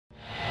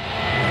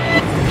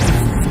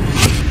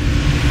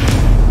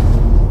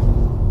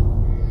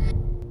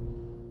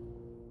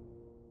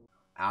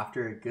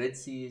after a good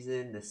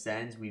season, the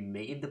Sens, we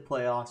made the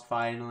playoffs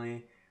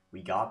finally.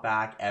 We got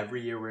back.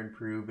 Every year we're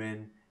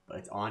improving, but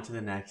it's on to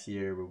the next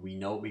year where we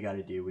know what we got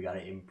to do. We got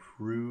to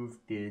improve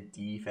the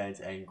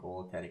defense and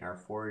goaltending. Our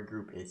forward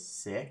group is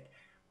sick.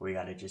 We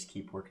got to just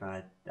keep working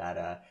on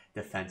that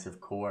defensive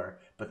core.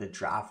 But the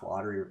draft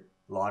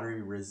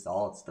lottery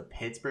results, the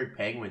Pittsburgh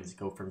Penguins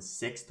go from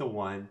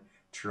 6-1.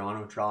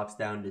 Toronto drops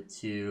down to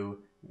 2.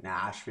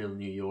 Nashville,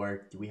 New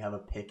York. Do we have a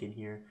pick in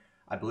here?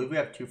 I believe we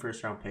have 2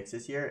 first-round picks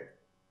this year.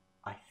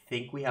 I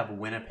think we have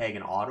Winnipeg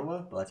and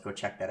Ottawa, but let's go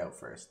check that out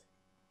first.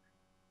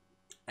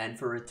 And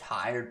for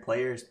retired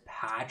players,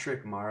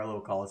 Patrick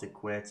Marleau calls it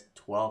quits.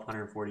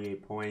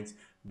 1,248 points.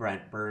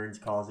 Brent Burns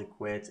calls it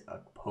quits.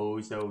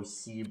 Pozo,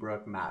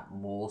 Seabrook, Matt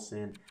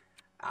Molson,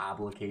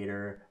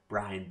 Applicator,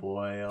 Brian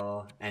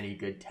Boyle. Any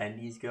good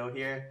tendies go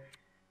here?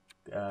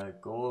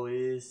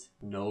 Goalies,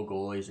 no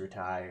goalies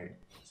retired.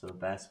 So the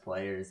best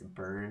players,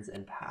 Burns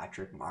and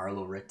Patrick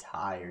Marleau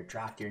retired.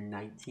 Draft year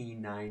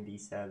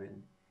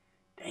 1997.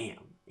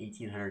 Damn,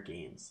 1,800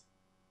 games.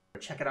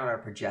 Checking out our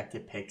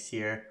projected picks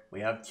here.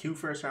 We have 2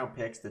 first-round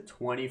picks, the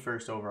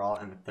 21st overall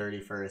and the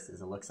 31st,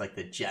 as it looks like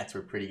the Jets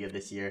were pretty good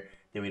this year.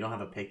 Then we don't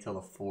have a pick till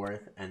the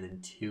 4th, and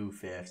then 2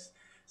 fifths.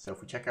 So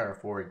if we check out our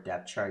forward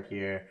depth chart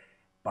here,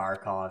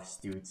 Barkov,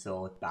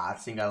 Stutzle,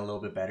 Batson got a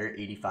little bit better,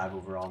 85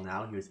 overall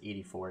now. He was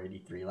 84,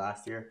 83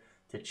 last year.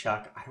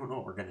 Tkachuk, I don't know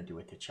what we're going to do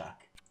with Tkachuk.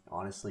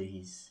 Honestly,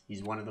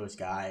 he's one of those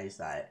guys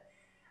that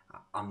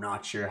I'm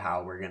not sure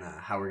how we're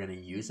gonna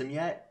use him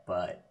yet,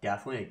 but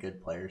definitely a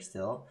good player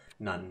still,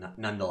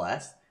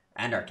 nonetheless,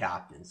 and our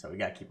captain. So we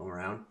gotta keep him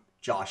around.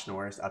 Josh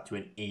Norris up to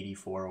an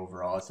 84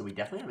 overall, so we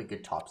definitely have a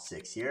good top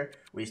 6 here.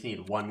 We just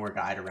need one more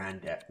guy to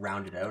round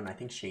it out, and I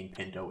think Shane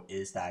Pinto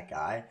is that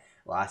guy.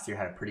 Last year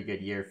had a pretty good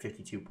year,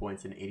 52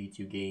 points in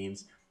 82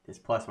 games. His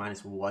plus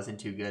minus wasn't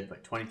too good,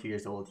 but 22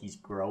 years old, he's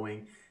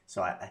growing.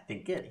 So I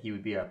think he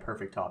would be a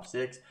perfect top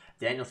 6.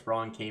 Daniel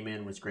Sprong came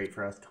in, was great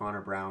for us.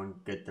 Connor Brown,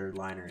 good third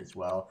liner as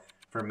well.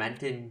 For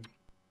Menton,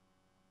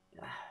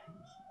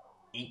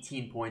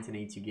 18 points in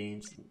 82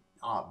 games,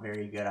 not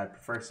very good. I'd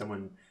prefer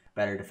someone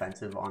better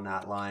defensive on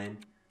that line.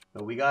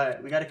 But we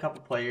got a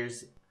couple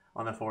players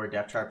on the forward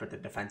depth chart, but the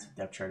defensive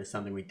depth chart is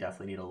something we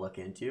definitely need to look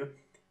into.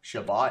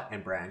 Shabbat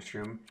and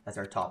Brandstrom as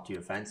our top 2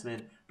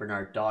 defensemen.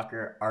 Bernard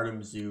Docker,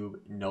 Artem Zub,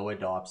 Noah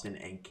Dobson,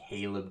 and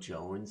Caleb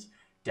Jones.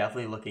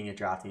 Definitely looking at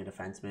drafting a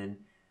defenseman.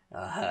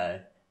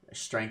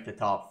 Strength the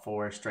top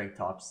 4, strength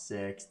top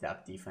 6,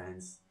 depth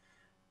defense.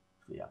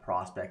 Yeah,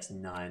 prospects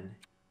none.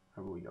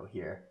 How do we go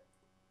here?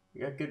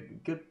 We got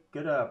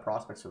good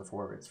prospects for the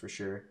forwards for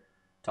sure.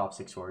 Top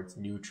 6 forwards,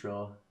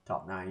 neutral,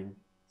 top 9.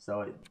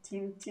 So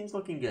team's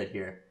looking good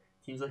here.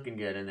 Team's looking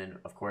good, and then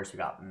of course we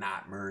got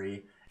Matt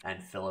Murray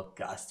and Philip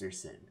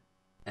Gusterson.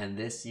 And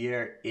this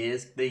year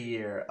is the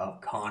year of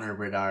Connor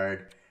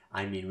Bedard.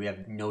 I mean, we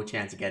have no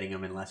chance of getting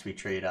him unless we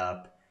trade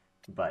up,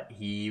 but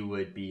he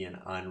would be an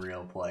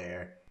unreal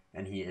player,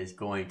 and he is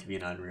going to be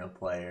an unreal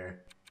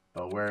player.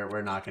 But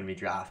we're not going to be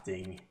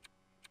drafting.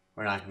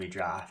 We're not going to be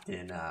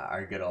drafting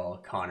our good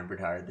old Connor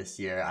Bedard this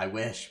year. I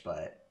wish,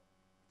 but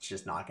it's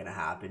just not going to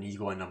happen. He's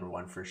going number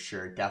 1 for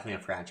sure. Definitely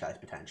a franchise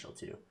potential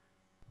too.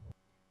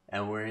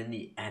 And we're in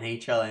the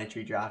NHL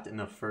entry draft in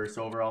the 1st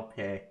overall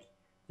pick,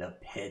 the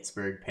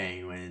Pittsburgh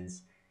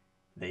Penguins.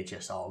 They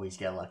just always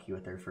get lucky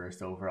with their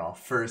 1st overall.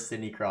 First,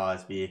 Sidney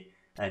Crosby,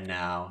 and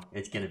now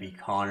it's going to be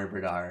Connor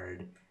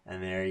Bedard.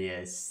 And there he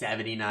is,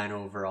 79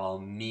 overall,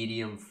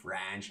 medium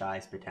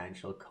franchise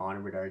potential.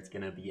 Connor Bedard's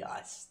going to be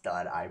a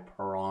stud, I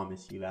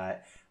promise you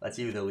that. Let's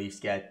see who the Leafs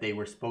get. They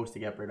were supposed to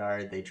get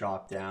Bedard. They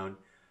dropped down.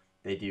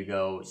 They do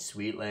go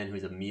Sweetland,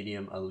 who's a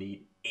medium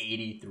elite,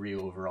 83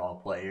 overall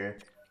player.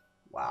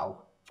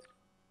 Wow.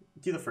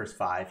 Do the first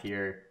 5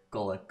 here.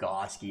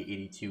 Goligoski,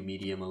 82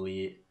 medium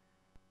elite.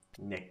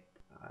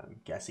 I'm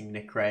guessing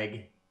Nick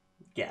Craig.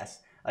 Guess.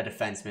 A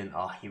defenseman.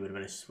 Oh, he would have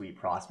been a sweet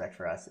prospect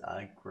for us.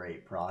 A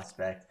great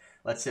prospect.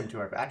 Let's sim to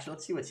our... Actually,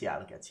 let's see what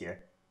Seattle gets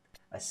here.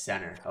 A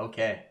center.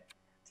 Okay.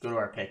 Let's go to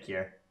our pick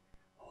here.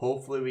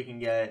 Hopefully we can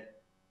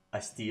get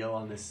a steal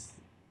on this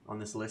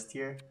list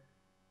here.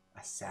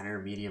 A center,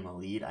 medium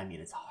elite. I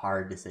mean, it's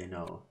hard to say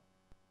no.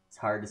 It's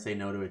hard to say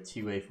no to a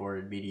 2-way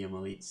forward, medium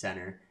elite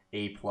center.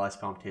 A+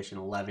 competition,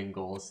 11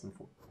 goals.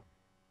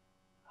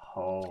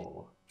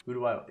 Oh, who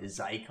do I...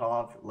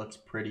 Zykov looks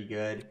pretty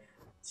good.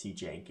 Let's see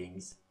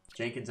Jenkins.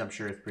 Jenkins, I'm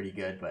sure, is pretty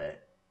good,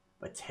 but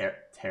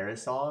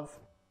Tarasov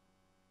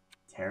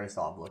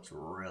looks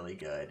really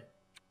good.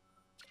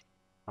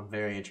 I'm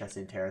very interested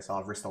in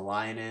Tarasov.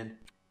 Ristolainen,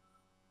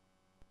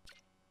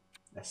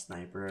 a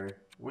sniper. It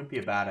wouldn't be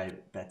a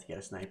bad bet to get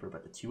a sniper,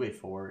 but the 2-way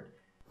forward,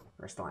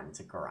 Ristolainen's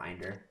a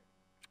grinder.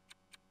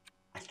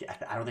 I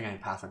don't think I can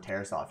pass on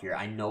Tarasov here.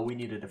 I know we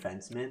need a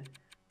defenseman,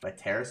 but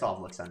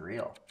Tarasov looks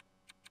unreal.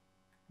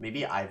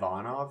 Maybe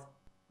Ivanov,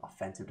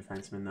 offensive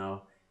defenseman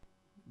though.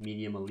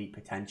 Medium elite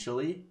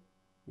potentially.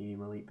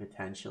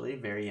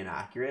 Very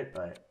inaccurate,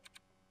 but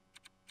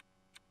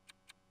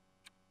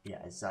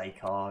yeah,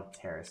 Zykov,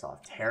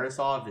 Tarasov.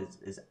 Tarasov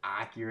is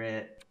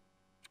accurate.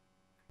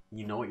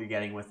 You know what you're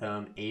getting with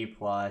him. A+,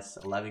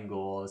 11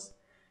 goals,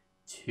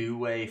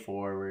 two-way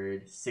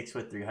forward,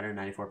 6'3",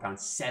 394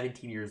 pounds,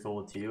 17 years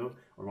old too.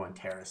 We're going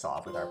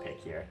Tarasov with our pick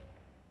here.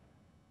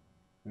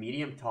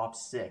 Medium top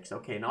 6.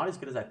 Okay, not as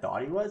good as I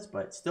thought he was,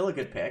 but still a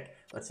good pick.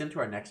 Let's into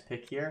our next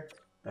pick here,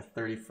 the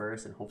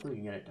 31st, and hopefully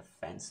we can get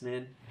a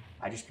defenseman.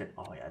 I just couldn't.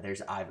 Oh yeah,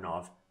 there's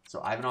Ivanov. So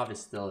Ivanov is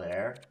still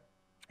there.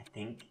 I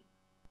think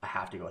I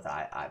have to go with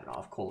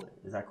Ivanov. Colin.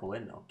 Is that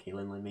Colin? No,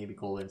 Kalen, maybe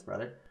Colin's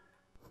brother.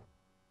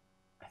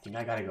 I think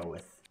I gotta go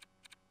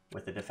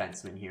with the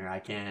defenseman here. I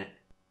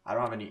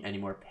don't have any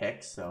more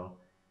picks, so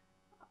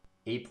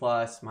A+,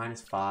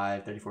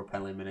 -5, 34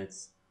 penalty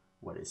minutes.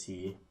 What is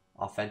he?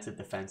 Offensive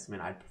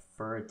defenseman. I'd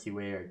prefer a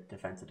two-way or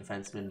defensive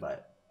defenseman,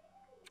 but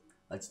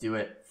let's do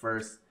it.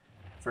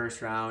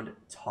 First round,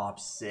 top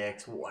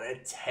 6. What a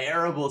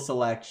terrible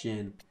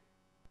selection.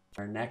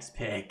 Our next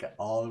pick,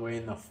 all the way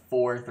in the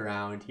 4th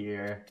round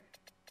here.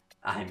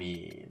 I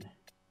mean,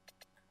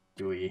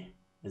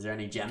 is there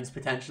any gems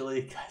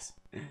potentially? Because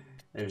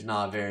there's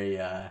not very,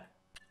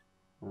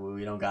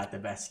 we don't got the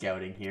best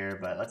scouting here,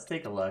 but let's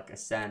take a look. A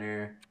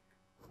center.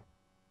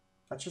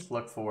 Let's just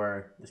look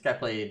for, this guy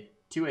played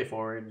two-way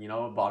forward, you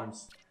know,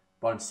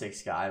 bottom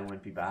 6 guy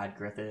wouldn't be bad.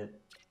 Griffith.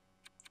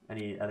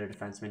 Any other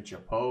defenseman?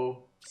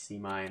 Japo,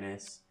 C-.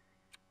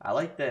 I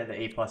like the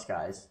A+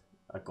 guys.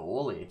 A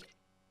goalie.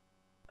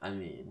 I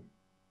mean,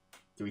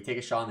 do we take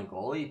a shot on the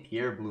goalie?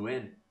 Pierre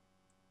Blouin.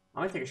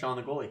 I'm going to take a shot on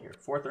the goalie here.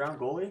 4th round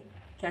goalie.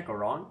 Can't go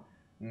wrong.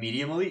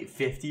 Medium elite,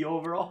 50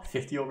 overall.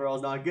 50 overall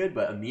is not good,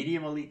 but a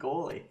medium elite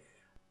goalie.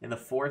 In the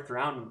 4th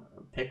round,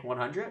 pick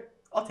 100.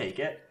 I'll take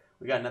it.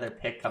 We got another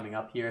pick coming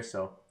up here,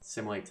 so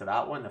simulate to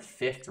that one. The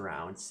 5th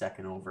round,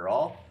 2nd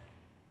overall.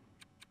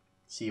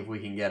 See if we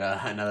can get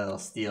another little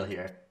steal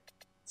here.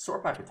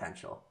 Sort by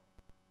potential.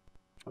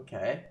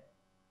 Okay.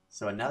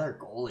 So another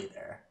goalie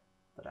there.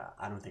 But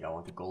I don't think I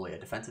want the goalie. A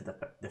defensive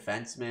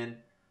defenseman.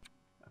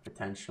 A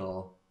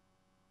potential.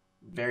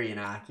 Very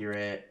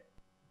inaccurate.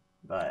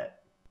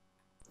 But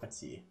let's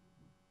see.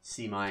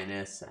 C-. I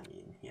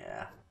mean,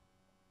 yeah.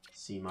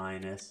 C-.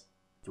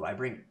 Do I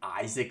bring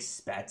Isaac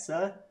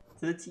Spezza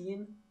to the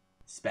team?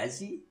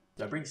 Spezzy?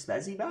 Do I bring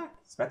Spezzy back?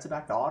 Spezza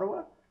back to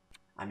Ottawa?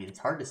 I mean, it's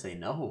hard to say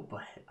no,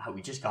 but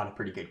we just got a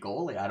pretty good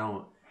goalie. I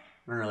don't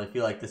really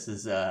feel like this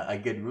is a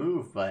good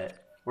move, but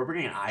we're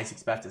bringing in Isaac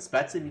Spezza.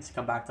 Spezza needs to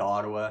come back to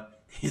Ottawa.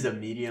 He's a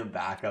medium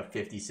backup,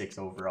 56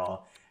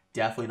 overall.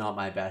 Definitely not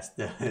my best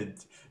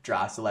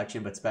draft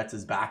selection, but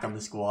Spezza's back on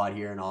the squad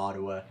here in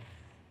Ottawa.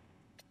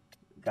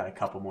 Got a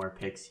couple more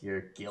picks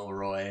here.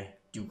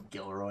 Duke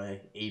Gilroy,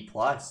 A+.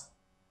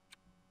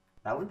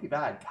 That wouldn't be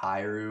bad.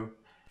 Kairu,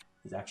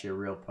 he's actually a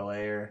real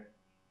player.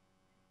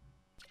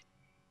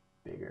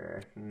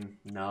 Bigger.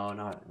 No,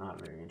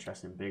 not very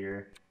interesting.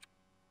 Bigger.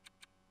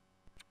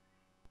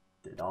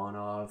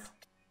 Dodonov.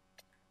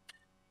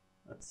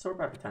 Let's sort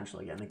by potential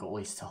again. The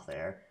goalie's still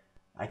there.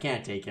 I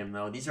can't take him,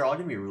 though. These are all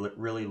going to be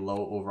really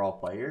low overall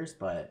players,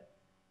 but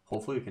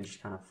hopefully we can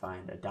just kind of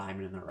find a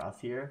diamond in the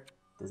rough here.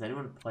 Does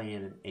anyone play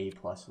in an A+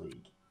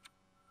 league?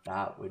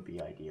 That would be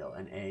ideal.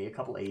 A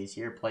couple A's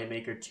here.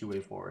 Playmaker, two-way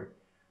forward.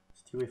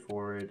 Two-way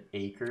forward,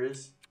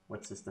 Akers.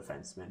 What's this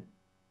defenseman?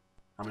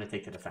 I'm going to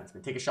take the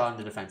defenseman. Take a shot on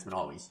the defenseman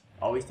always.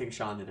 Always take a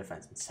shot on the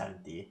defenseman.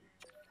 70.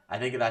 I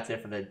think that's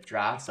it for the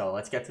draft, so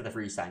let's get to the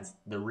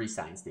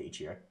re-sign stage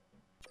here.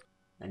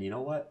 And you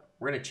know what?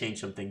 We're going to change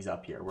some things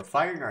up here. We're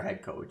firing our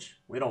head coach.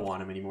 We don't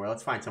want him anymore.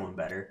 Let's find someone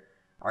better.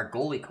 Our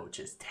goalie coach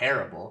is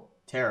terrible.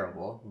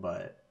 Terrible,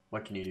 but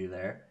what can you do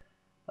there?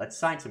 Let's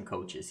sign some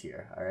coaches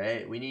here, all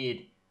right? We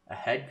need a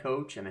head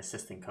coach and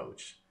assistant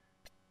coach.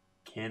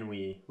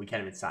 We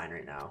can't even sign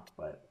right now,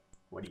 but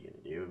what are you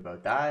going to do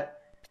about that?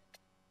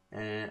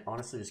 And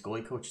honestly, this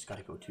goalie coach has got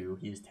to go too.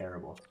 He's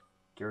terrible.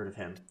 Get rid of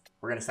him.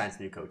 We're going to sign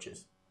some new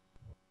coaches.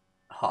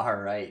 All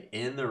right,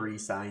 in the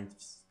re-sign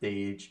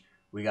stage,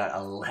 we got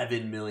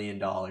 $11 million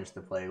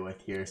to play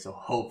with here, so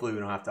hopefully we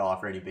don't have to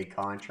offer any big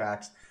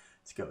contracts.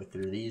 Let's go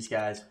through these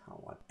guys. I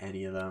don't want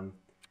any of them.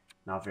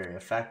 Not very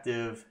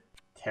effective.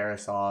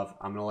 Tarasov,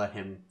 I'm gonna let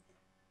him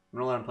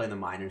play in the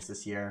minors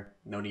this year.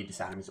 No need to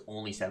sign him. He's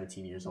only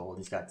 17 years old.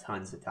 He's got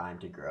tons of time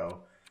to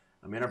grow.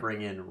 I'm gonna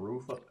bring in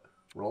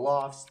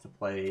Roloffs to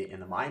play in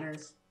the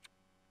minors.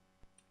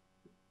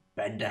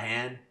 Ben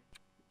Dehan,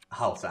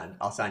 I'll sign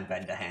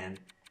Ben Dehan.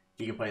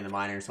 He can play in the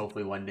minors.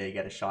 Hopefully one day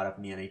get a shot up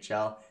in the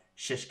NHL.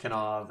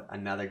 Shishkinov,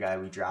 another guy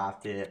we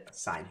drafted,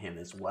 sign him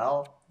as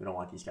well. We don't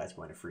want these guys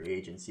going to free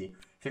agency.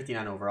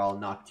 59 overall,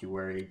 not too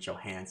worried.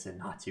 Johansson,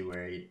 not too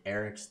worried.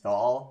 Eric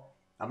Stahl,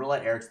 I'm going to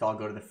let Eric Stahl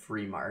go to the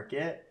free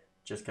market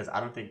just because I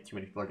don't think too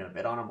many people are going to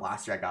bid on him.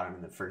 Last year I got him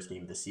in the first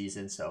game of the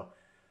season, so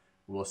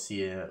we'll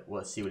see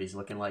what he's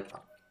looking like.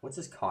 What's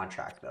his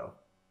contract, though?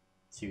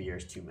 2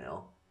 years, $2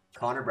 million.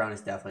 Connor Brown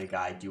is definitely a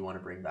guy I do want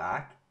to bring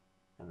back,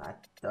 and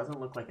that doesn't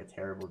look like a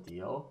terrible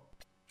deal.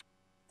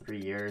 3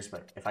 years,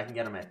 but if I can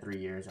get him at 3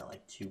 years at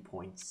like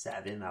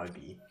 2.7, that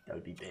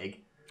would be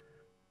big.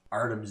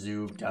 Artem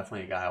Zub,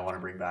 definitely a guy I want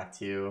to bring back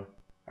too.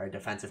 Our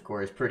defensive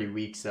core is pretty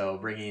weak, so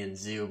bringing in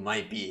Zub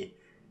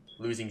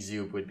losing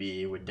Zub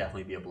would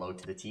definitely be a blow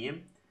to the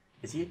team.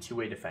 Is he a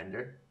two-way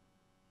defender?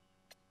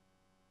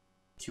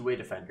 Two-way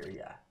defender,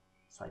 yeah.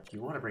 So I do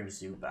want to bring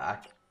Zoo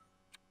back.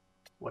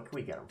 What can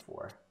we get him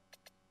for?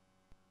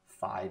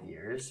 5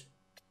 years?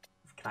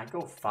 Can I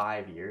go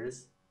 5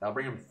 years? That'll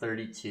bring him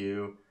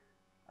 32.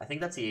 I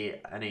think that's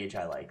an age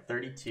I like.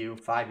 32,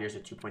 5 years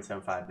at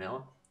 2.75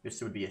 mil.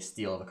 This would be a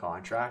steal of a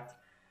contract.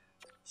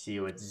 See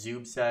what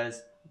Zoob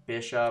says.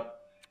 Bishop.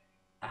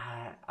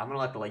 I'm going to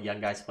let the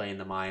young guys play in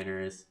the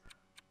minors.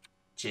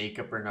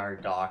 Jacob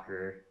Bernard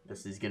Docker.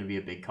 This is going to be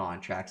a big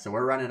contract. So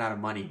we're running out of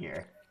money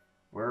here.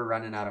 We're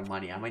running out of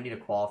money. I might need to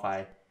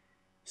qualify.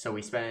 So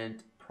we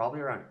spent probably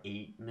around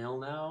 8 mil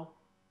now.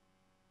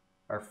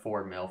 Or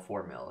 4 mil,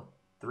 4 mil.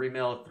 3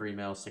 mil, 3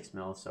 mil, 6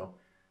 mil. So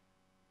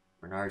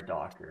Bernard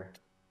Docker.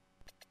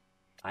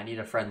 I need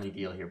a friendly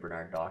deal here,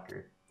 Bernard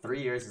Docker.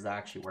 3 years is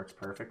actually works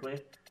perfectly.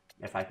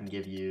 If I can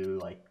give you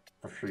like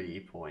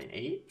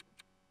 3.8.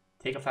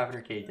 Take a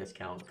 500K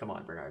discount. Come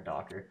on, Bernard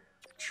Docker.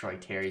 Troy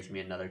Terry's going to be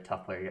another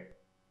tough player.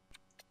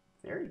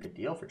 Very good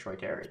deal for Troy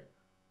Terry.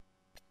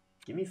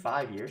 Give me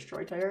 5 years,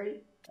 Troy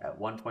Terry, at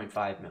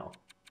 1.5 mil.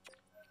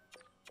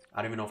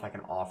 I don't even know if I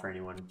can offer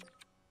anyone.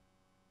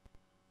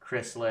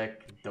 Chris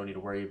Lick, don't need to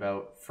worry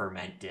about.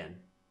 Fermentin.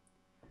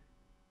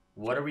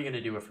 What are we going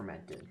to do with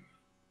Fermentin?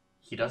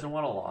 He doesn't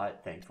want a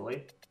lot,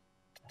 thankfully.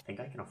 I think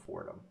I can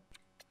afford him.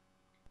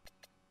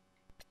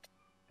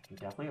 I can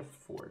definitely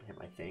afford him,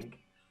 I think.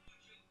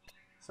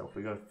 So if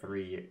we go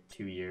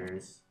 2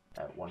 years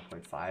at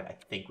 1.5, I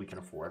think we can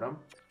afford him.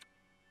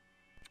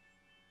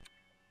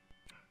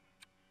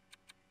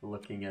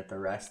 Looking at the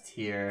rest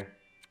here.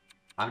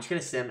 I'm just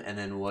going to sim and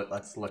then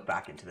let's look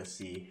back into this,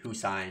 see who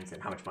signs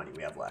and how much money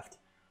we have left.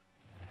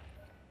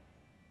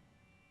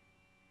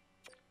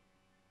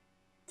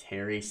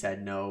 Terry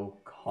said no.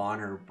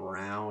 Connor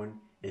Brown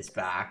is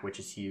back, which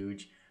is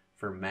huge.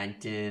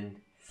 Fermentin.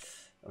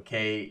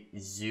 Okay,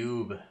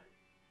 Zoob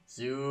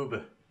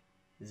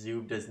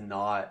does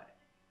not...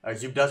 Or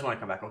Zoob does want to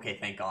come back. Okay,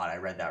 thank God. I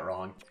read that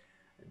wrong.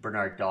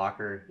 Bernard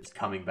Docker is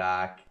coming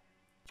back.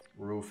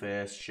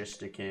 Rufus,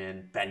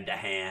 Shistakin,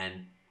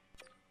 Bendahan.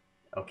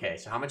 Okay,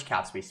 so how much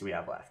cap space do we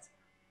have left?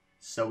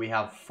 So we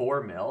have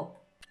 4 mil.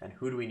 And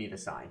who do we need to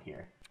sign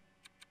here?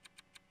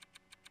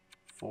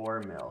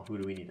 4 mil. Who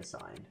do we need to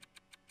sign?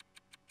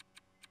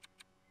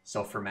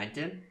 So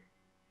Fermentin.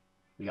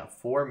 We got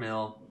 4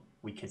 mil.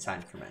 We can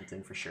sign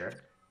Fermentin for sure.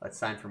 Let's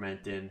sign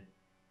Fermentin.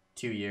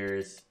 2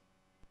 years.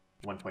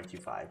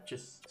 1.25.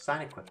 Just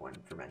sign a quick one,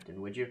 Fermentin,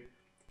 would you?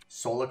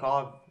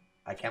 Solikov.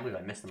 I can't believe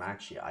I missed him,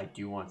 actually. I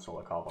do want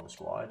Solikov on the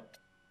squad.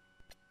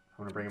 I'm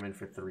going to bring him in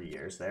for 3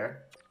 years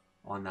there.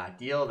 On that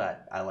deal,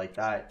 I like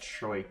that.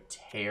 Troy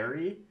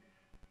Terry.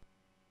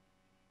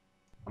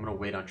 I'm going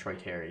to wait on Troy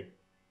Terry.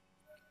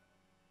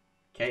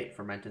 Okay,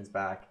 Fermentin's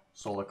back.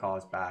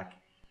 Solikov's back.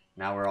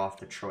 Now we're off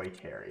to Troy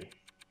Terry.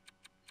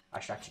 I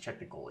should actually check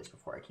the goalies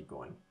before I keep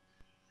going.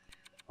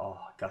 Oh,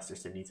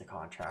 Gusterson needs a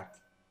contract.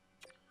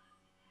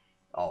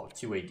 Oh,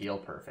 2-way deal,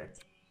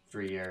 perfect.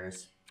 3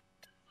 years.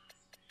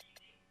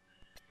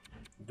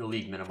 The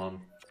league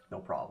minimum, no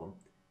problem.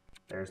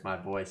 There's my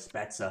boy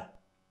Spezza.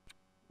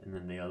 And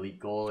then the elite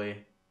goalie,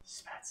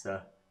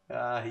 Spezza.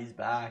 He's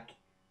back.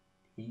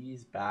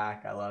 He's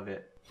back. I love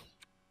it.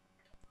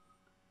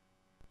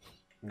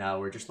 Now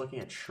we're just looking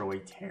at Troy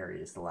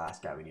Terry is the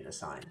last guy we need to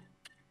sign.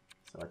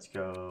 So let's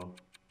go.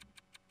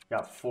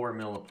 Got 4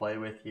 mil to play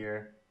with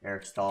here.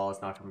 Eric Stahl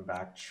is not coming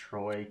back.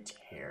 Troy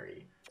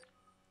Terry.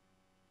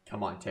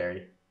 Come on,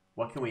 Terry.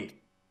 What can we...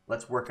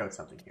 Let's work out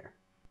something here.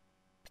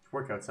 Let's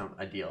work out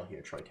a deal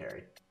here, Troy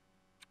Terry.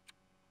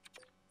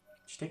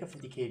 Just take a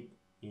 50K,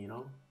 you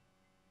know?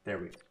 There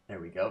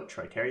we go.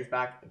 Troy Terry's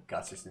back.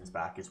 Gusterson's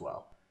back as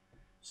well.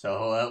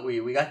 So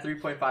we got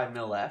 3.5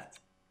 mil left.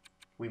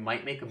 We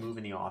might make a move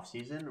in the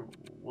offseason.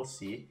 We'll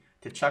see.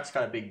 Tkachuk's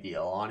got a big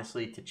deal.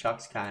 Honestly,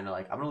 Tkachuk's kind of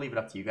like... I'm going to leave it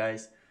up to you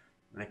guys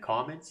in the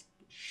comments.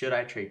 Should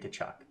I trade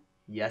Tkachuk?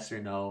 Yes or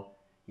no?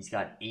 He's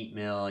got 8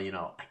 mil. You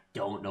know, I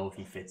don't know if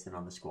he fits in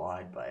on the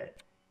squad,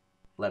 but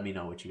let me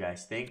know what you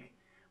guys think.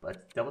 Let's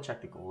double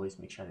check the goalies.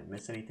 Make sure I didn't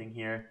miss anything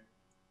here.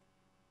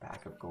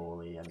 Backup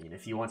goalie. I mean,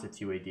 if he wants a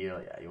 2-way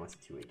deal, yeah, he wants a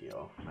 2-way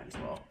deal. Might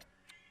as well.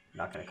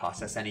 Not going to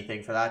cost us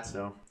anything for that.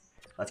 So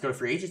let's go to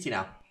free agency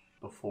now.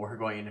 Before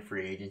going into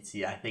free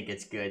agency, I think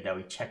it's good that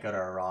we check out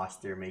our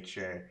roster, make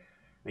sure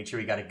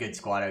we got a good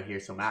squad out here.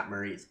 So Matt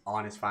Murray is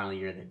on his final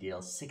year of the deal,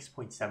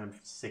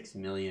 $6.76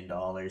 million.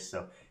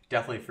 So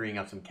definitely freeing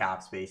up some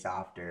cap space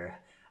after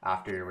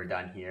we're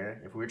done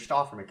here. If we were just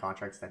offering him a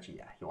contract extension,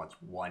 yeah, he wants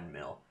 1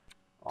 mil.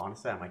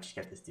 Honestly, I might just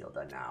get this deal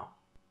done now.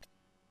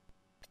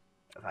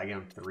 If I give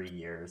him 3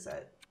 years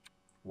at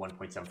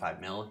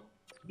 1.75 mil,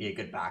 be a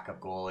good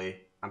backup goalie.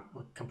 I'm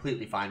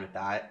completely fine with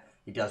that.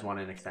 He does want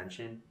an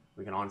extension.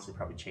 We can honestly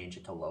probably change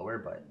it to lower,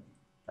 but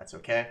that's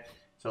okay.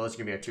 So those are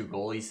going to be our 2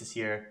 goalies this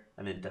year.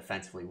 And then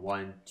defensively,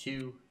 1,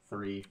 2,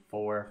 3,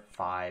 4,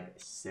 5,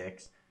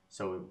 6.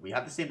 So we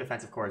have the same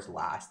defensive core as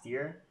last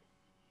year.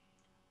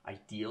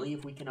 Ideally,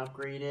 if we can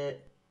upgrade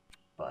it.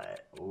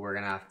 But we're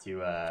going to have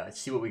to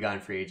see what we got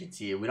in free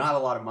agency. We don't have a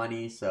lot of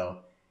money, so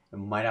We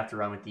might have to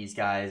run with these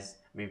guys.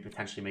 Maybe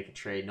potentially make a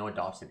trade. Noah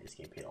Dobson is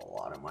getting paid a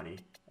lot of money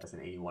as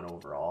an 81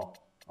 overall.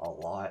 A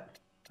lot.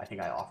 I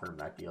think I offered him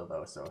that deal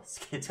though, so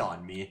it's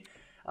on me.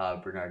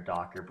 Bernard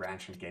Docker,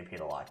 Branchman's getting paid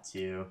a lot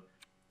too.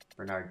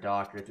 Bernard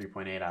Docker,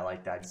 3.8. I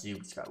like that.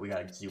 We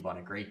got Zub on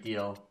a great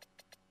deal.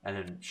 And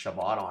then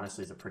Shabbat,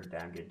 honestly, is a pretty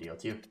damn good deal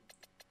too.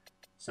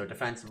 So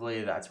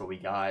defensively, that's what we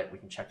got. We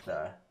can check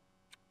the...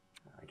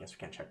 I guess we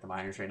can't check the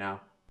minors right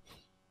now.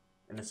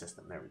 In the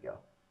system, there we go.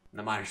 In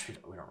the minors,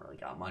 we don't really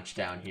got much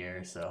down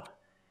here. So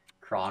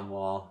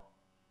Cronwall,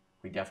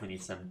 we definitely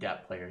need some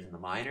depth players in the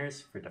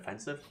minors for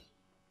defensive.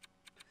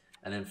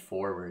 And then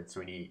forward, so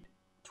we need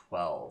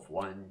 12.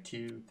 1,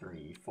 2,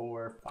 3,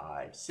 4,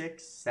 5,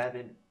 6,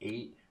 7,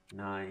 8,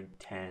 9,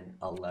 10,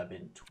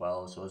 11,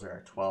 12. So those are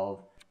our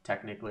 12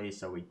 technically.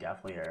 So we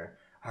definitely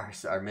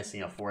are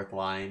missing a fourth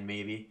line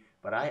maybe.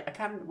 But I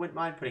kind of wouldn't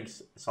mind putting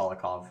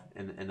Solikov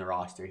in the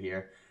roster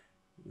here.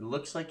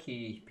 Looks like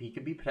he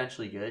could be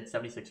potentially good.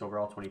 76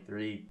 overall,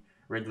 23.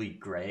 Ridley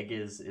Gregg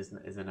is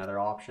another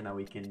option that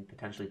we can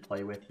potentially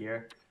play with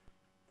here.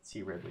 Let's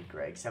see Ridley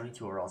Gregg.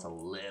 72 overall is a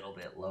little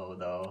bit low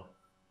though.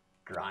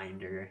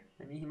 Grinder.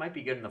 I mean, he might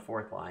be good in the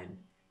fourth line.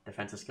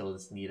 Defensive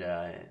skills need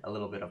a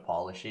little bit of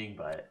polishing,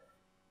 but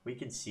we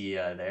can see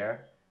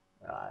there.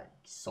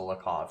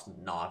 Solikov's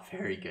not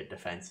very good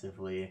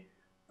defensively,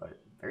 but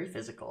very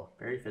physical.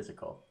 Very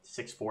physical.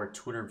 6'4",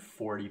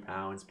 240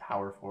 pounds,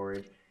 power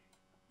forward.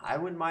 I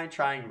wouldn't mind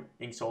trying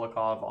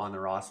Solikov on the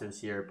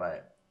rosters here,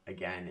 but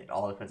again, it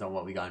all depends on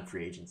what we got in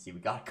free agency. We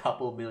got a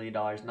couple $1 million,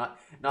 not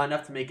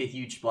enough to make a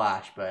huge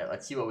splash, but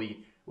let's see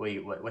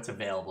what's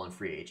available in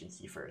free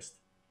agency first.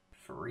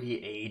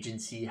 Free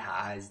agency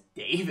has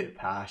David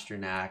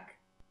Pastrnak,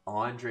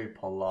 Andre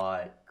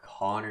Palat,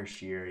 Connor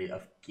Sheary,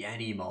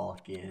 Evgeny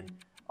Malkin.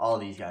 All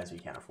these guys we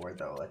can't afford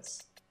though.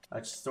 Let's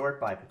sort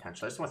by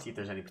potential. I just want to see if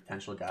there's any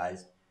potential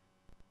guys.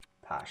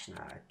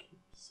 Pastrnak.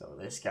 So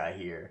this guy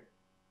here.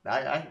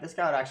 This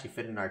guy would actually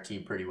fit in our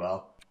team pretty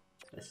well.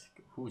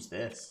 Who's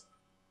this?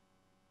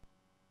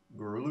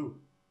 Gurulu.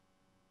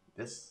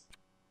 This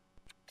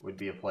would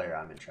be a player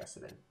I'm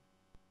interested in.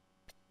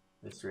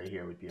 This right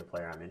here would be a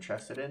player I'm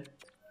interested in.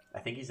 I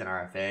think he's an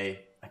RFA.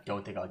 I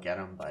don't think I'll get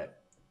him,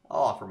 but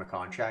I'll offer him a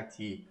contract.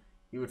 He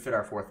would fit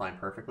our fourth line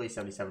perfectly.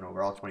 77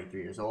 overall,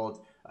 23 years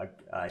old.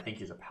 I think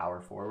he's a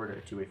power forward or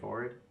a two-way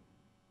forward.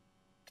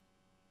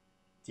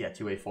 Yeah,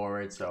 two-way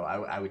forward. So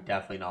I would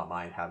definitely not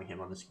mind having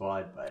him on the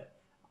squad, but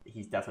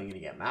he's definitely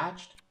going to get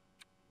matched.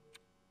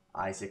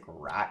 Isaac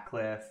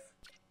Ratcliffe,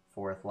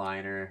 fourth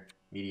liner,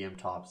 medium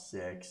top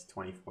six,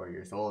 24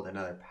 years old.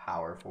 Another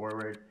power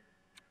forward.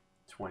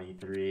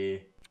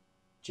 23.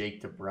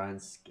 Jake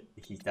DeBrunsk,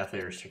 he's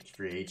definitely a restricted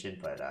free agent,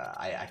 but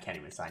I can't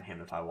even sign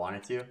him if I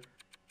wanted to.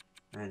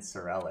 And then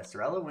Sorella.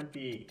 Sorella wouldn't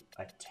be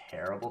a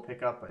terrible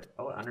pickup,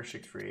 but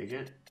unrestricted free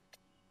agent.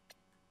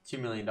 $2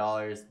 million.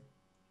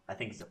 I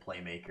think he's a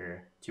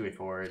playmaker, two-way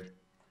forward.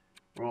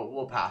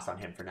 We'll pass on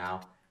him for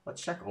now.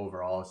 Let's check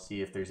overall,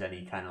 see if there's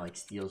any kind of like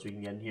steals we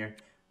can get in here.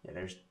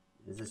 Yeah,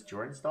 is this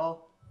Jordan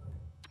Stahl?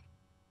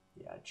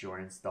 Yeah,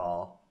 Jordan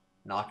Stahl.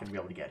 Not going to be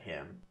able to get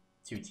him.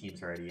 Two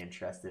teams already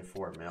interested,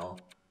 4 mil.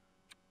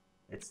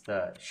 It's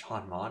the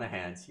Sean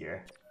Monahan's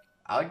here.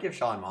 I would give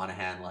Sean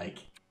Monahan like,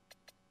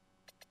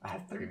 I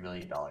have $3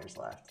 million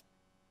left.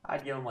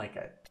 I'd give him like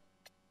a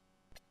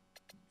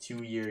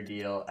 2-year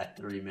deal at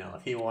 3 mil.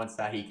 If he wants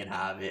that, he can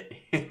have it.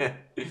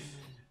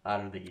 I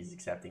don't think he's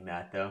accepting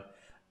that though.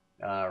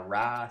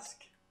 Rask.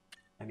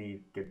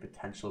 Any good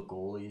potential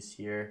goalies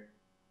here?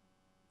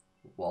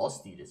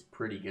 Wallsteed is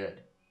pretty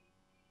good.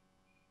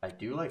 I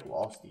do like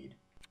Wallsteed.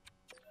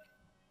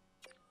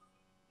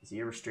 Is he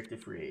a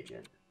restricted free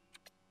agent?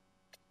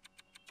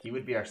 He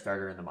would be our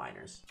starter in the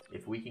minors.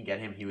 If we can get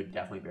him, he would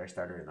definitely be our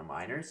starter in the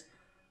minors.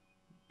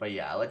 But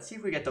yeah, let's see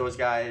if we get those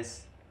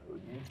guys.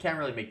 Can't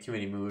really make too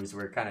many moves.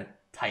 We're kind of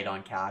tight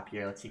on cap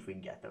here. Let's see if we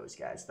can get those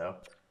guys though.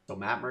 So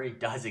Matt Murray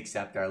does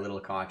accept our little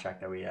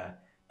contract that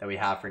we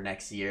have for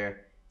next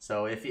year.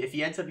 So if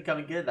he ends up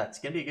becoming good, that's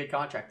gonna be a good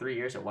contract. 3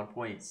 years at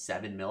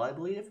 1.7 mil, I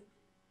believe.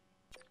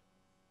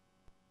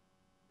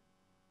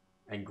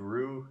 And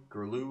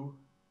Grulu,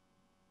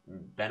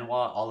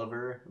 Benoit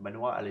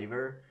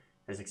Oliver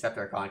has accepted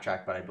our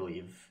contract, but I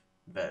believe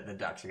the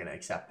Ducks are gonna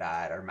accept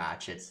that or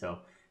match it. So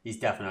he's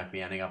definitely not gonna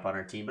be ending up on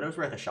our team, but it was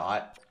worth a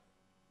shot.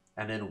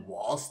 And then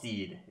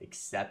Wallsteed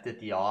accepted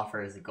the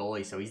offer as the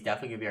goalie, so he's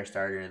definitely gonna be our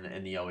starter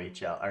in the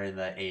OHL or in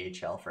the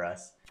AHL for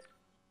us.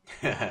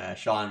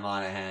 Sean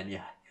Monahan,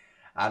 yeah.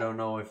 I don't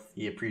know if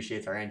he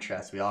appreciates our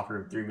interest. We offered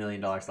him $3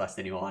 million less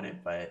than he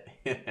wanted, but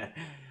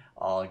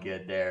all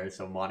good there.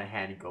 So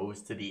Monahan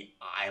goes to the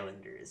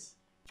Islanders.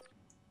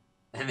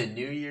 And the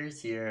New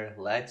Year's here.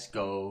 Let's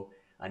go.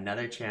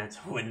 Another chance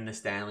of winning the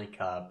Stanley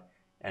Cup.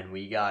 And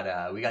we got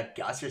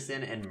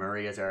Gusterson and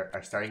Murray as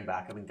our starting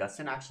backup. And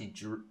Gusterson actually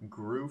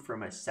grew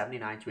from a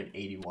 79 to an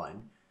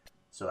 81.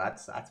 So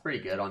that's pretty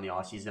good on the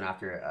offseason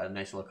after a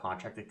nice little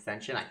contract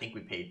extension. I think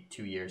we paid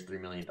 2 years, $3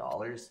 million.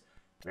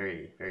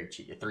 Very, very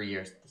cheap. 3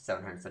 years,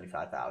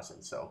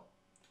 $775,000. So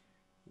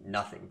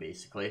nothing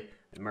basically.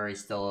 And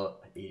Murray's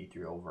still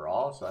 83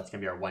 overall, so that's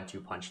going to be our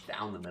 1-2 punch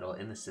down the middle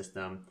in the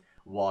system.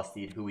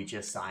 Wallsteed, who we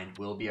just signed,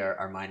 will be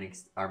our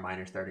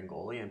minor starting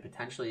goalie and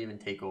potentially even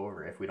take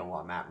over if we don't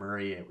want Matt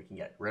Murray and we can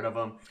get rid of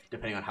him,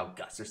 depending on how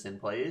Gustafson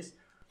plays.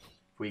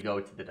 If we go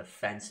to the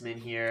defenseman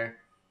here,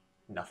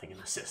 nothing in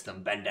the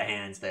system. Bend to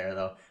hands there,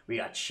 though. We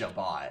got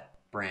Shabbat,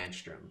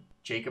 Brandstrom,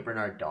 Jacob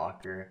Bernard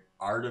Docker,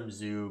 Artem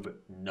Zub,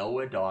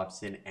 Noah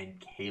Dobson, and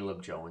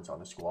Caleb Jones on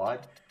the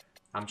squad.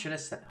 I'm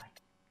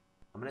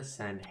gonna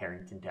send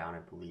Harrington down, I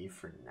believe,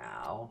 for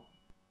now.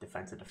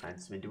 Defensive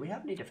defenseman. Do we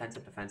have any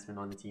defensive defensemen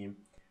on the team?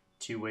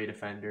 Two-way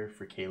defender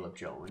for Caleb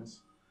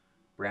Jones.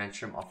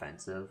 Brandstrom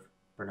offensive.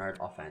 Bernard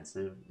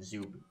offensive.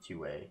 Zub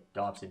two-way.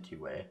 Dobson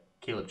two-way.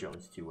 Caleb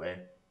Jones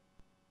two-way.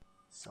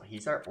 So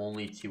he's our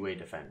only two-way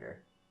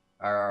defender.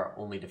 Our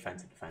only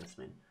defensive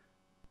defenseman.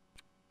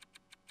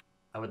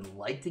 I would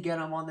like to get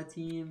him on the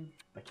team,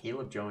 but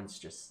Caleb Jones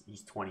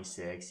he's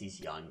 26. He's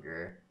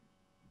younger.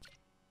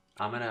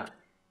 I'm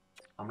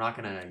not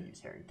gonna use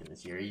Harrington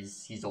this year.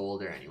 He's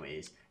older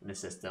anyways in the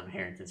system.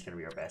 Harrington's gonna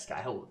be our best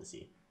guy. How old is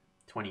he?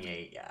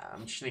 28. Yeah,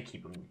 I'm just gonna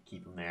keep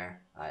him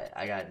there.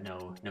 I got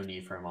no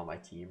need for him on my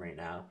team right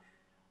now.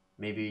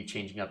 Maybe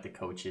changing up the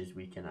coaches,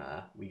 we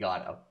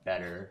got a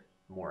better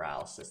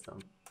morale system.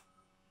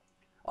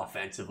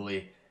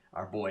 Offensively,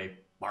 our boy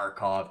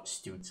Barkov,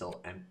 Stutzle,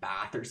 and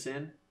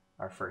Batherson,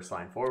 our first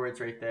line forwards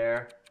right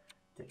there.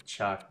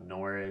 Tkachuk,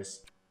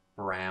 Norris,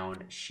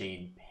 Brown,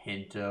 Shane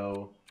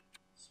Pinto,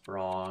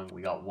 Sprong.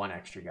 We got one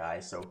extra guy,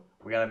 so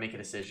we got to make a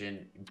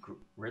decision.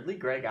 Ridley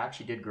Gregg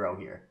actually did grow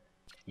here.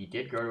 He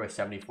did grow to a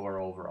 74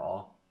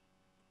 overall.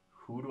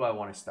 Who do I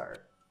want to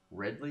start?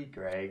 Ridley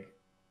Gregg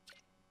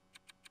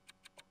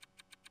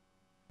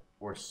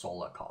or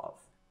Solikov?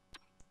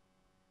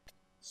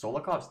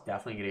 Solikov's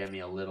definitely going to get me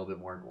a little bit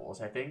more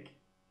goals, I think.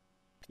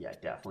 Yeah,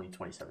 definitely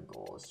 27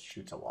 goals.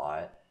 Shoots a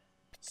lot.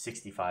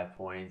 65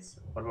 points.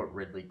 What about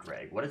Ridley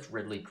Gregg? What is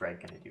Ridley Gregg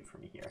going to do for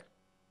me here?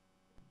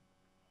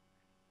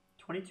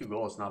 22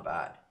 goals, not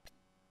bad.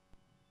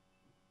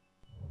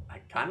 I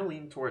kind of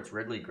lean towards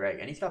Ridley Gregg.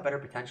 And he's got better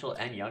potential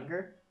and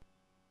younger.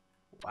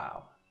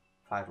 Wow.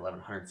 5'11",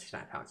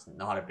 169 pounds.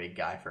 Not a big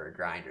guy for a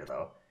grinder,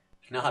 though.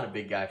 Not a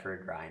big guy for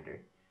a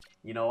grinder.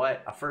 You know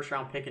what? A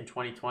first-round pick in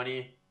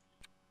 2020.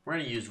 We're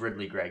going to use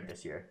Ridley Gregg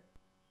this year.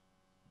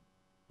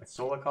 But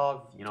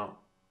Solikov,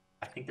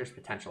 I think there's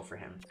potential for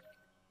him.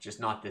 Just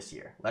not this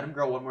year. Let him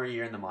grow one more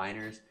year in the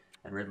minors,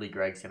 and Ridley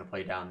Gregg's going to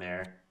play down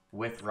there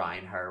with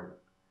Reinhart,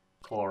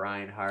 Cole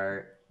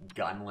Reinhart,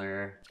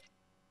 Gunler.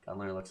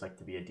 Gunler looks like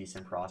to be a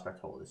decent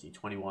prospect. How old is he?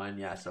 21?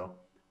 Yeah, so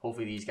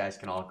hopefully these guys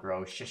can all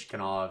grow.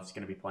 Shishkinov's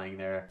going to be playing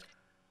there.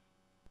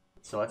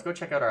 So let's go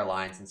check out our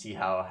lines and see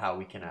how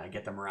we can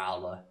get the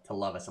morale to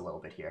love us a little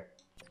bit here.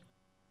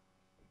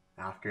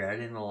 After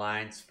editing the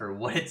lines for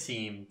what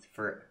seemed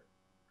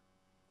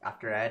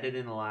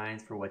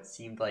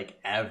like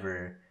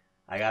ever,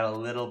 I got a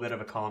little bit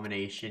of a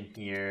combination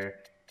here.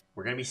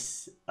 We're going to be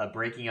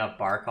breaking up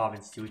Barkov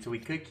and Stu, so we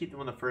could keep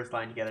them on the first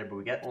line together, but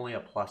we get only a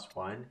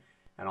 +1.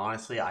 And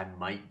honestly, I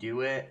might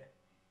do it.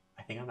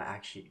 I think I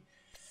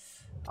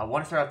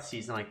want to start out the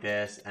season like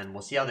this, and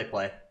we'll see how they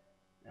play.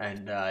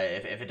 And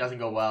if it doesn't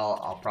go well,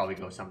 I'll probably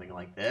go something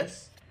like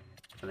this.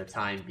 For the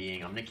time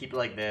being, I'm going to keep it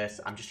like this.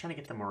 I'm just trying to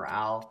get the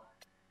morale.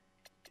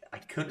 I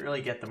couldn't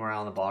really get the morale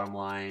on the bottom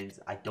lines.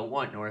 I don't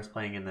want Norris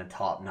playing in the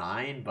top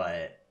 9,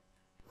 but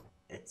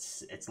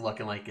it's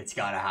looking like it's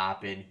got to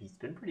happen. He's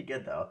been pretty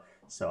good though,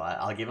 so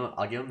I'll give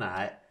him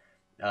that.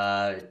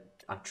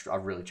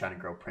 I'm really trying to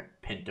grow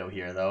Pinto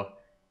here though.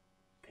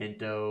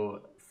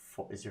 Pinto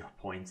 0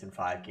 points in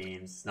 5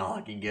 games. It's not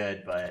looking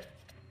good, but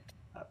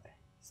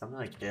something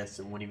like this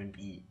it won't even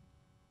beat.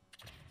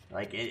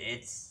 Like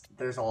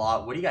there's a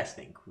lot. What do you guys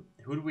think?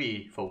 Who do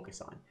we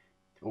focus on?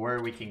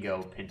 Or we can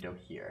go Pinto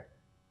here,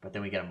 but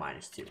then we get a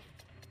 -2.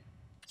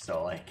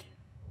 So like,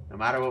 no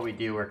matter what we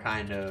do, we're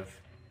kind of.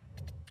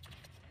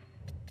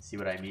 See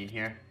what I mean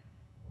here?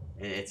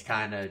 It's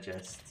kind of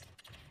just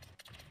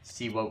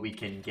see what we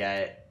can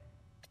get.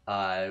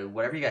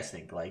 Whatever you guys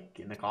think, like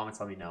in the comments,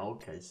 let me know,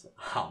 because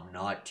I'm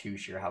not too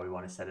sure how we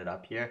want to set it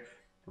up here.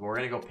 But we're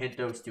gonna go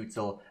Pinto,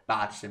 Stutzle,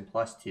 Batherson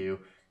 +2,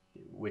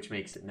 which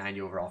makes it 90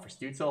 overall for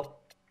Stutzle.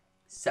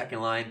 Second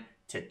line,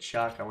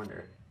 Tkachuk. I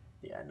wonder.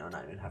 Yeah, no,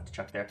 not even have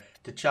Tkachuk there.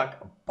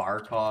 Tkachuk,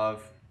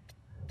 Barkov,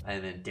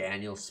 and then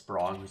Daniel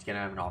Sprong, who's going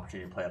to have an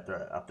opportunity to play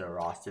up the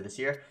roster this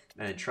year.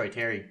 And then Troy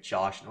Terry,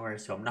 Josh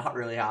Norris, who I'm not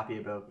really happy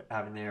about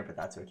having there, but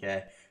that's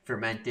okay.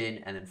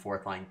 Fermenton, and then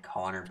fourth line,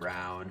 Connor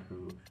Brown,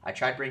 who I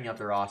tried bringing up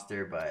the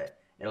roster, but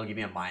it'll give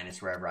me a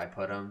minus wherever I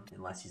put him,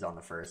 unless he's on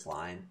the first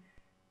line.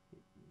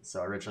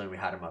 So originally we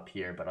had him up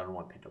here, but I don't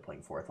want Pinto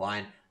playing fourth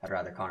line. I'd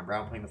rather Connor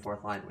Brown playing the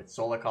fourth line with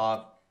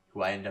Solikov,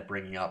 who I end up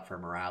bringing up for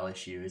morale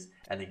issues,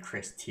 and then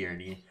Chris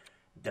Tierney.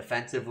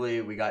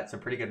 Defensively, we got some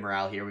pretty good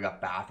morale here. We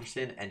got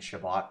Batherson and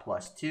Shabbat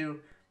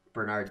 +2,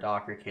 Bernard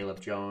Docker,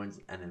 Caleb Jones,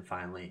 and then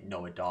finally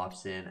Noah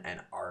Dobson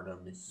and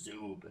Artem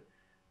Zub.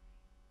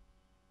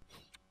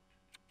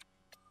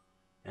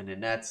 And the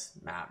nets,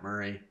 Matt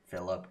Murray,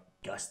 Philip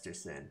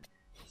Gustafson.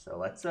 So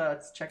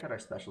let's check out our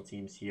special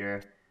teams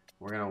here.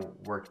 We're gonna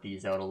work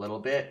these out a little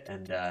bit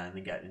and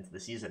then get into the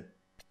season.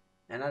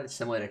 And I'd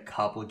simulate a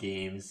couple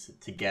games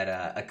to get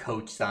a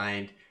coach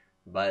signed.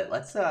 But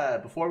let's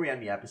before we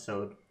end the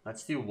episode,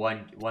 let's do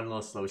one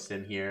little slow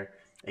sim here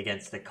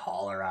against the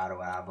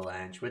Colorado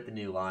Avalanche with the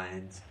new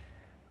lines.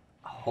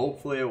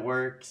 Hopefully it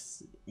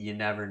works. You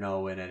never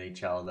know in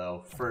NHL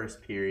though.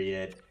 First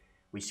period,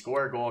 we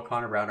score a goal.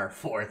 Connor Brown, our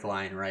fourth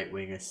line right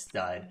wing, a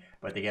stud,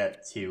 but they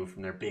get two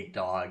from their big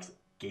dogs,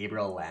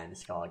 Gabriel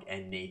Landeskog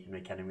and Nathan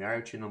McKinnon. We are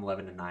out them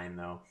 11-9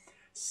 though.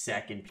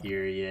 Second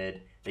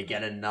period, they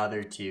get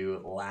another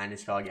two,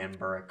 Landeskog and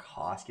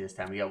Burakovsky this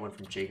time. We got one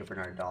from Jacob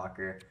Bernard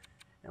Docker,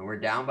 and we're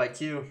down by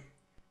two.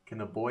 Can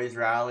the boys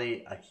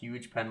rally? A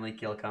huge penalty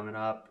kill coming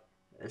up.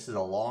 This is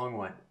a long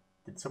one.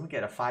 Did someone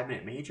get a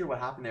 5-minute major? What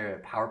happened there? A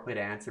power play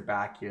to answer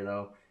back here,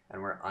 though, and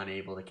we're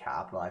unable to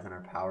capitalize on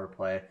our power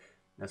play.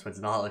 That's what's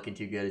not looking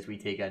too good as we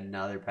take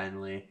another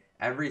penalty.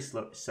 Every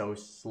slow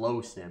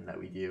sim that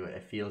we do,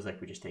 it feels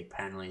like we just take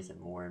penalties and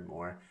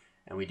more.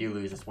 And we do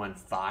lose this one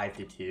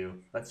 5-2.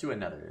 Let's do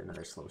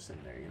another slow sim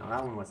there. You know,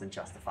 that one wasn't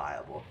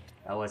justifiable.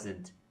 That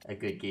wasn't a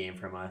good game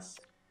from us.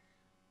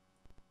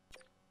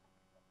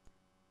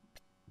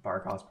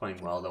 Barkov's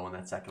playing well, though, on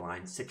that second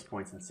line. 6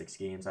 points in 6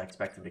 games. I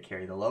expect him to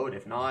carry the load.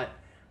 If not,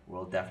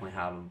 we'll definitely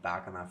have him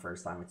back on that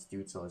first line with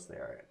stutzle as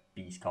their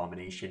beast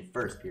combination.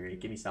 First period,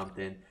 give me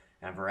something.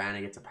 And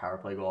Verana gets a power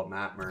play goal.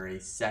 Matt Murray.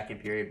 Second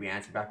period, we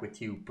answer back with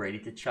 2. Brady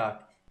Tkachuk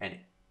and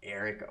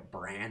Eric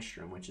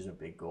Brandstrom, which is a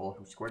big goal,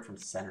 who scored from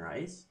center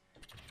ice.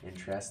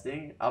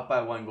 Interesting. Up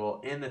by 1 goal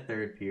in the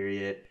third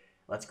period.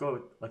 Let's go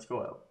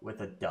out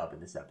with a dub in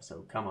this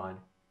episode. Come on.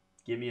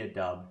 Give me a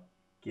dub.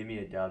 Give me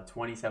a dub.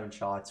 27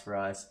 shots for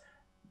us.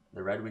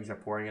 The Red Wings are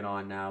pouring it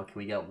on now. Can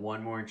we get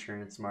one more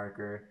insurance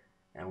marker?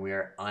 And we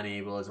are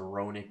unable as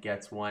Roenick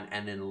gets one.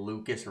 And then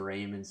Lucas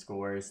Raymond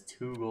scores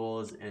 2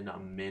 goals in a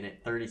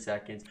minute, 30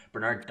 seconds.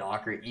 Bernard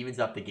Docker evens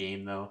up the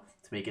game, though,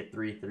 to make it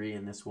 3-3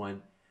 in this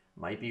one.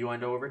 Might be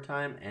going to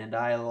overtime. And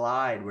I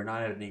lied. We're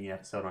not having an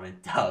episode on a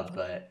dub,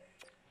 but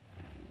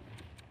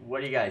what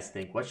do you guys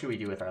think? What should we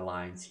do with our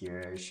lines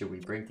here? Should we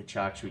bring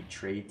Tkachuk? Should we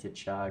trade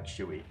Tkachuk?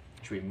 Should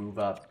we move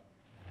up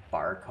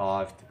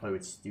Barkov to play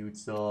with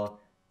Stutzle?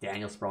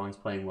 Daniel Sprong's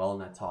playing well in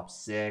that top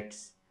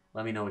 6.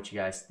 Let me know what you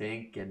guys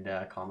think and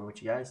comment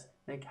what you guys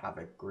think. Have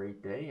a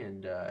great day,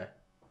 and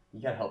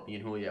you gotta help me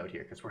and Julio out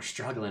here because we're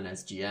struggling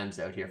as GMs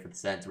out here for the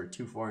Sens. We're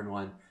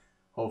 2-4-1.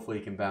 Hopefully,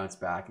 you can bounce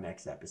back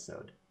next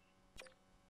episode.